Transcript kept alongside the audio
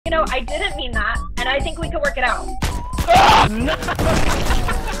know, I didn't mean that, and I think we could work it out.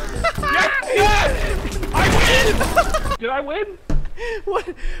 Yes! I win! Did I win? What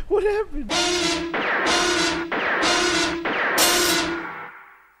happened?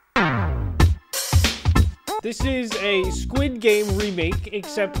 This is a Squid Game remake,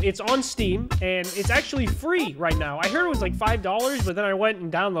 except it's on Steam, and it's actually free right now. I heard it was like $5, but then I went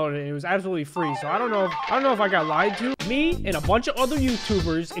and downloaded it, and it was absolutely free. So I don't know if I got lied to. Me and a bunch of other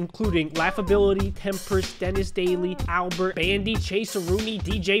YouTubers, including Laughability, Tempest, Dennis Daly, Albert, Bandy, Chase Aruni,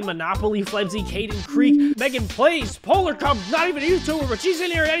 DJ Monopoly, Flebsy, Caden Creek, Megan Plays, Polar Cub, not even a YouTuber, but she's in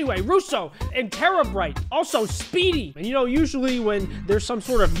here anyway, Russo, and Terabright, also Speedy. And you know, usually when there's some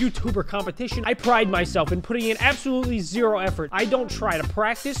sort of YouTuber competition, I pride myself in putting in absolutely zero effort. I don't try to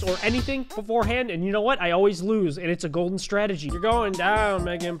practice or anything beforehand, and you know what? I always lose, and it's a golden strategy. You're going down,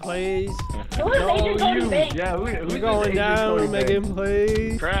 Megan Plays. Yeah, We're going down, Megan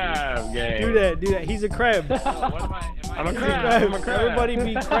Plays. Crab game. Do that. He's a crab. What am I? I'm a crab. I'm a crab. Everybody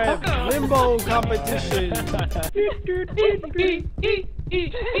be crab. Limbo competition.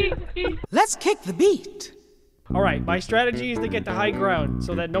 Let's kick the beat. All right, my strategy is to get to high ground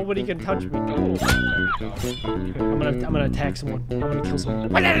so that nobody can touch me. I'm gonna attack someone. I'm gonna kill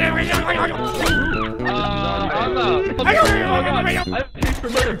someone. I have peace for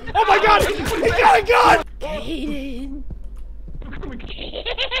murder. Oh my God! He got a gun! Kaden.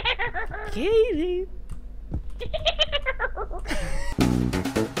 Kaden.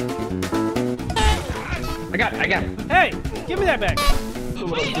 I got it. Hey, give me that back.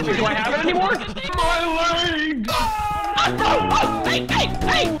 Do I have it anymore? My leg!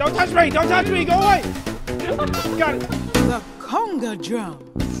 Hey! Don't touch me! Don't touch me! Go away! Got it. The conga drum.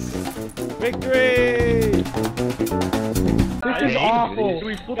 Victory! This is awful.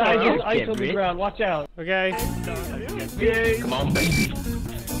 Guys, there's ice on the Rick? ground. Watch out. Okay. Come on, baby.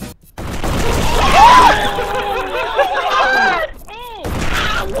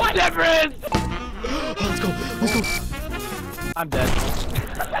 Whatever it is! Let's go. I'm dead.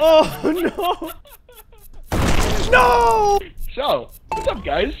 Oh no! No! So, what's up,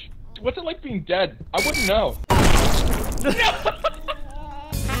 guys? What's it like being dead? I wouldn't know.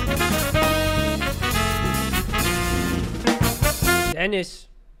 Dennis.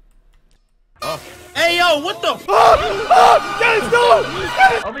 Oh. Hey, yo, what the f? Dennis, no!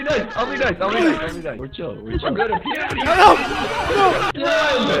 Dennis! I'll be nice. We're chill. I'm good at No!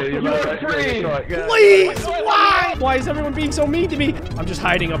 Please! Why? Why is everyone being so mean to me? I'm just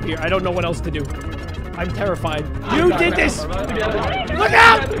hiding up here. I don't know what else to do. I'm terrified. You did this! Look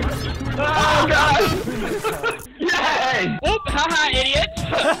out! Oh, God! Yay! Oop, haha, idiot!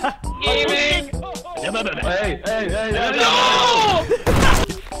 Gaming! Hey! No! No!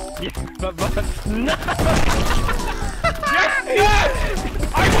 Yes!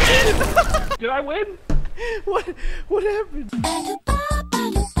 I win! Did I win? What happened?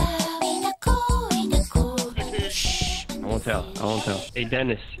 Shh! I won't tell. Hey,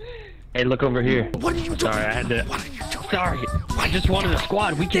 Dennis. Hey, look over here. What are you doing? Sorry, I had to. What are you doing? Sorry, I just wanted a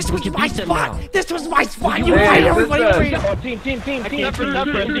squad. We can beat them now. This was my spot. You fight everybody over here. Oh, team.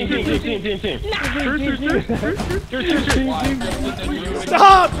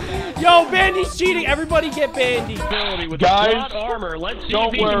 Stop! Yo, Bandy's cheating. Everybody get Bandy. Guys, Armor. Let's see don't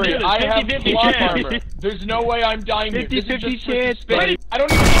if he can worry. do this. I have 50-50 block chance. armor. There's no way I'm dying here. This is 50-50 just for chance, suspense. buddy. I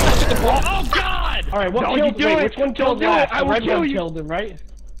don't even touch the ball. Oh God! All right, what Don't killed you do wait, it. which one killed Don't do it. last? I The will red kill one you. killed him, right?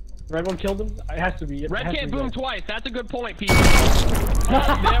 The red one killed him? It has to be. Red can't boom twice. That's a good point, Pete.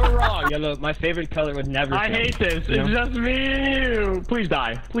 Never Never wrong. Yeah, look, my favorite color would never I kill. hate this. It's just me and you. Please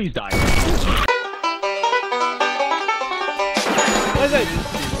die. Please die.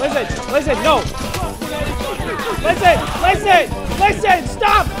 Listen, no. Listen,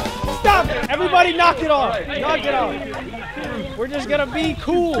 stop. Everybody knock it off. Knock it off. We're just gonna be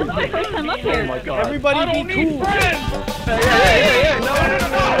cool. My first time up here. Oh my God. Everybody be cool. Hey, no.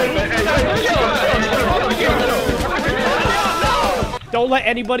 Don't let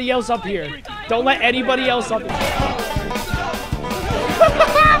anybody else up here. Listen.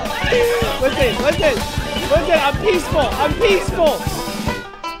 I'm peaceful.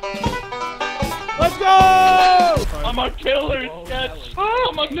 Let's go! I'm a killer, sketch.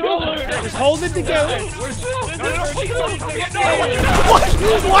 I'm a killer. Just hold it together. What?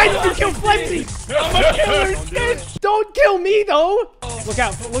 Why did you kill Flexi? I'm a killer, sketch. Don't kill me though. Look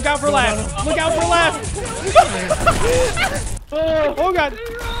out for laugh. Oh God.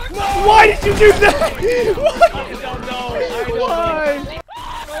 Why did you do that? Why?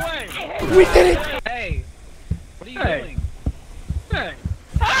 We did it. Hey, what are you doing? Hey.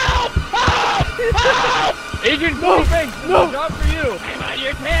 Help! Agent, No. Job for you. I'm on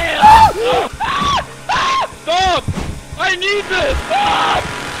your tail. Stop! I need this! Stop!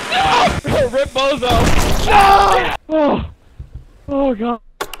 No! Rip Bozo! Oh. Oh god.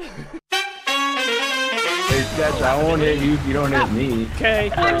 Hey, Sketch, I won't hit you if you don't hit me.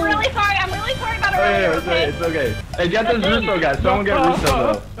 Okay. I'm really sorry. I'm really sorry about earlier. Okay? It's okay. Hey, get this Russo guy. Someone get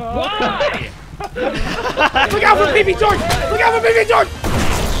Russo though. Why? Look out for BB George! Look out for BB George!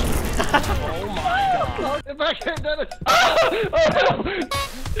 If I can't do it.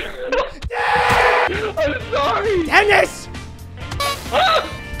 I'm sorry. Dennis!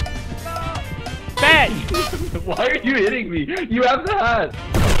 Bad. Why are you hitting me? You have the hat.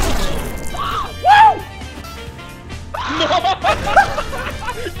 Woo!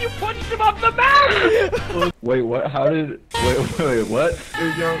 You punched him off the map. Wait, what? How did? Wait, what?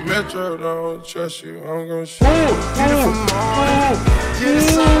 If young Metro don't trust you, I'm gonna shoot.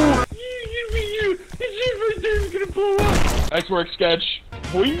 Nice work, Sketch.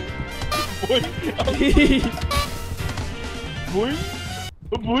 Boing. Boing. Boing.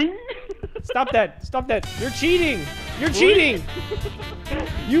 Boing. Stop that! Stop that! You're cheating! You're cheating!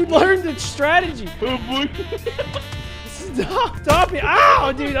 You learned the strategy! Boing. Stop it!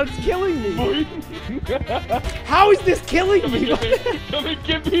 Ow, dude, that's killing me! Boing. How is this killing me? Come and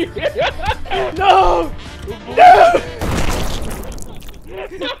get me. No!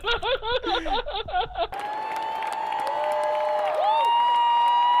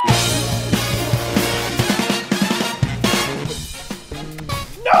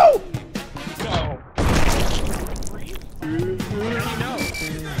 No! No!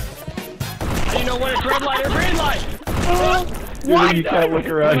 How do you know when it's red light or green light? What? You can't look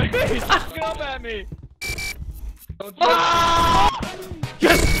around. Come at me.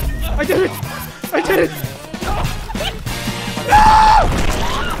 Yes! I did it! I did it!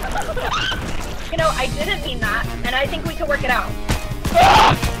 You know, I didn't mean that, and I think we can work it out.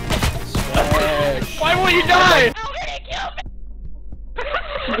 Why won't you die? How did he kill me?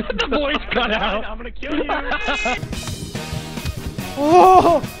 The voice cut out. I'm gonna kill you.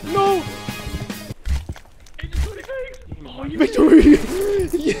 Oh no! Victory!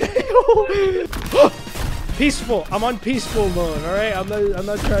 Yeah. Peaceful. I'm on peaceful mode. All right. I'm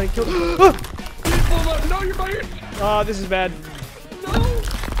not trying to kill. No, you're fired. Oh, this is bad. No.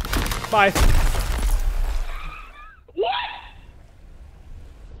 Bye.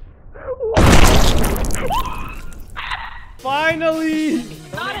 Finally!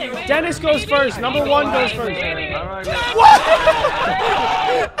 Dennis goes first. Number 1 goes first. What?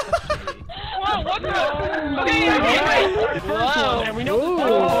 What the? And we know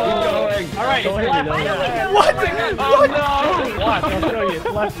All right. What? What? Watch, I'll show you. It's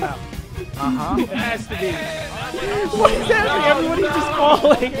left now. It has to be. What is happening? Everybody's just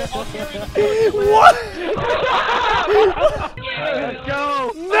falling. What? Let's go.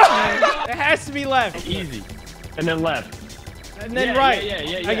 No! It has to be left. Easy. And then left. And then Yeah, right.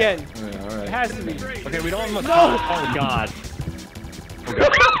 yeah. Again. All right. It has to be. Okay, we don't have much. No! Oh god.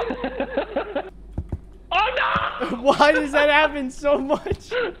 Oh no! Why does that happen so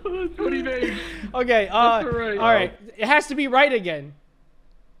much? What do you mean? Okay, all right. It has to be right again.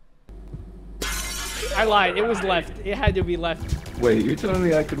 I lied. It was left. It had to be left. Wait, you're telling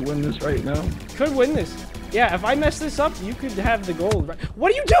me I could win this right now? Could win this. Yeah, if I mess this up, you could have the gold. Right?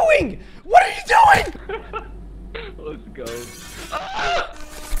 What are you doing? What are you doing? Let's go.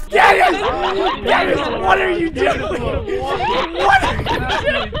 Dennis! Dennis, what are you doing? What are you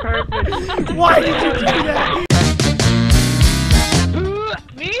doing? Why did you do that?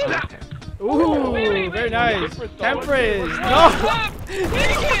 Me? Ooh, very nice. Empress. No.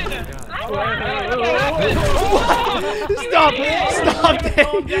 Stop. Stop it.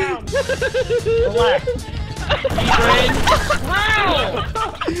 Relax.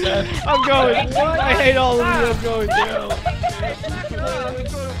 I'm going. I hate all of you. I'm going.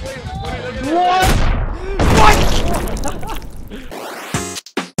 What? What?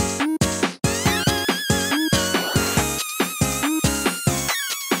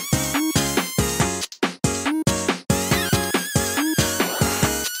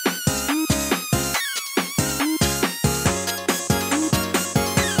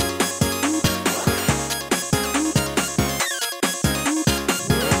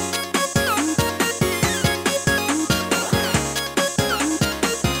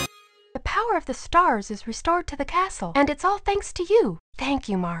 Of the stars is restored to the castle, and it's all thanks to you. Thank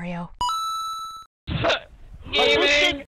you, Mario. Gaming!